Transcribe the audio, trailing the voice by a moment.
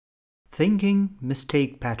Thinking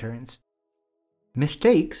mistake patterns.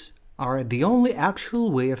 Mistakes are the only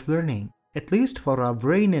actual way of learning, at least for our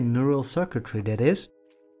brain and neural circuitry, that is.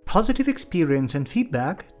 Positive experience and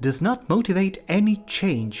feedback does not motivate any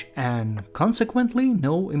change and consequently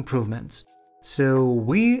no improvements. So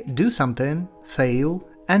we do something, fail,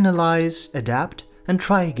 analyze, adapt, and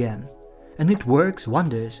try again. And it works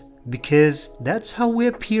wonders because that's how we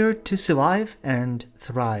appear to survive and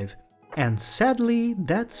thrive. And sadly,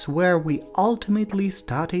 that's where we ultimately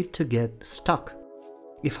started to get stuck.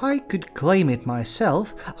 If I could claim it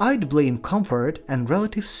myself, I'd blame comfort and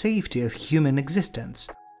relative safety of human existence.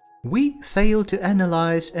 We fail to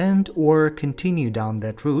analyze and/or continue down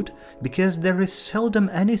that route because there is seldom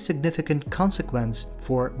any significant consequence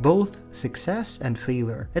for both success and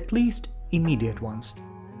failure, at least immediate ones.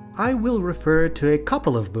 I will refer to a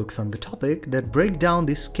couple of books on the topic that break down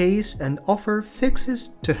this case and offer fixes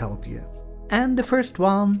to help you. And the first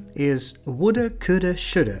one is Woulda, Coulda,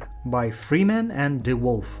 Shoulda by Freeman and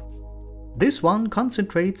DeWolf. This one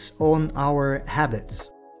concentrates on our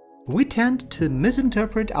habits. We tend to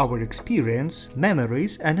misinterpret our experience,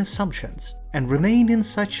 memories, and assumptions, and remain in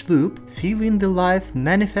such loop, feeling the life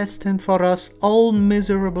manifesting for us all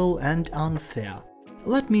miserable and unfair.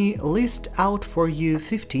 Let me list out for you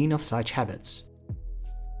 15 of such habits.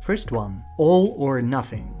 First one, all or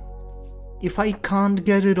nothing. If I can't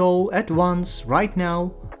get it all at once right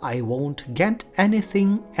now, I won't get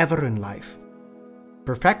anything ever in life.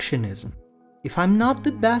 Perfectionism. If I'm not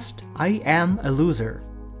the best, I am a loser.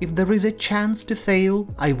 If there is a chance to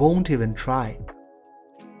fail, I won't even try.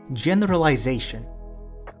 Generalization.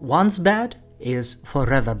 Once bad is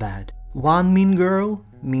forever bad. One mean girl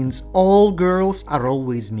means all girls are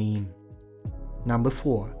always mean. Number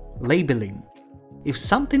 4. Labeling. If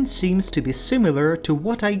something seems to be similar to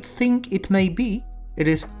what I think it may be, it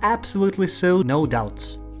is absolutely so, no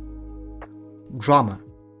doubts. Drama.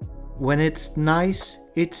 When it's nice,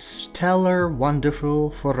 it's stellar,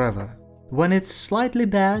 wonderful, forever. When it's slightly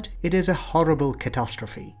bad, it is a horrible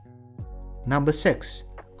catastrophe. Number 6.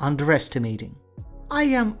 Underestimating. I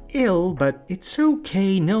am ill, but it's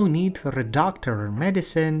okay, no need for a doctor or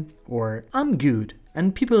medicine, or I'm good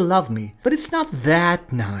and people love me, but it's not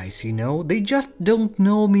that nice, they just don't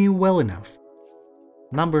know me well enough.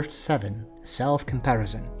 Number 7.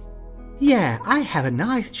 Self-comparison. Yeah, I have a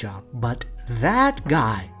nice job, but that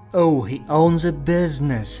guy, he owns a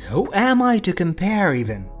business, who am I to compare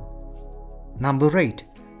even? Number 8.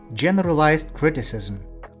 Generalized criticism.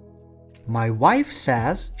 My wife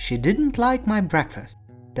says she didn't like my breakfast.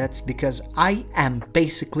 That's because I am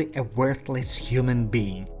basically a worthless human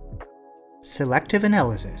being. Selective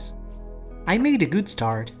analysis. I made a good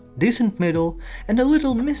start, decent middle, and a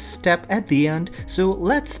little misstep at the end, so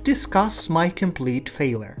let's discuss my complete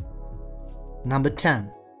failure. Number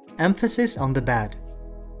 10. Emphasis on the bad.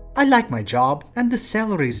 I like my job and the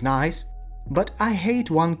salary is nice, but I hate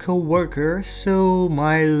one co-worker, so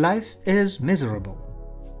my life is miserable.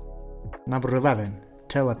 Number 11.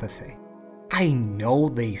 Telepathy. I know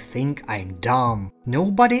they think I'm dumb.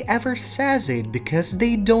 Nobody ever says it because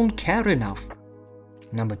they don't care enough.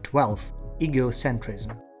 Number 12.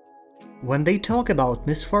 Egocentrism. When they talk about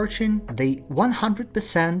misfortune, they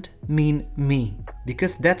 100% mean me,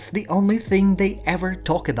 because that's the only thing they ever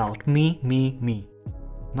talk about, me.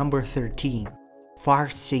 Number 13.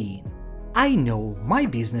 Far-seeing. I know my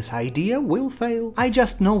business idea will fail, I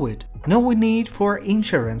just know it. No need for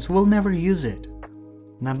insurance, we'll never use it.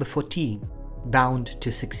 Number 14. Bound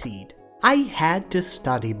to succeed. I had to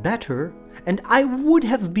study better and I would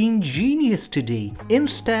have been genius today.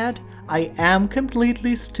 Instead, I am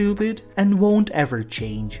completely stupid and won't ever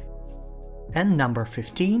change. And number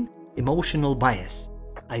 15. Emotional bias.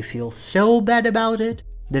 I feel so bad about it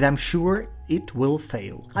that I'm sure it will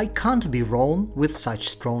fail. I can't be wrong with such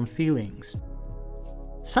strong feelings.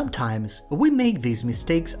 Sometimes we make these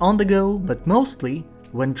mistakes on the go, but mostly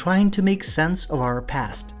when trying to make sense of our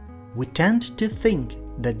past. We tend to think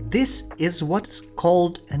that this is what's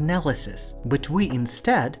called analysis, but we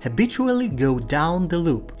instead habitually go down the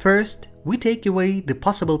loop. First, we take away the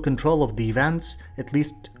possible control of the events, at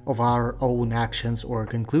least of our own actions or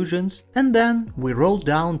conclusions, and then we roll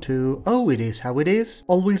down to, it is how it is,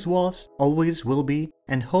 always was, always will be,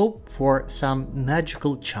 and hope for some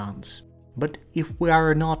magical chance. But if we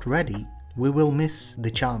are not ready, we will miss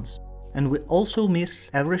the chance. And we also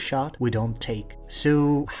miss every shot we don't take.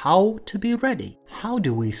 So how to be ready? How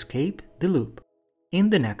do we escape the loop? In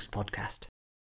the next podcast.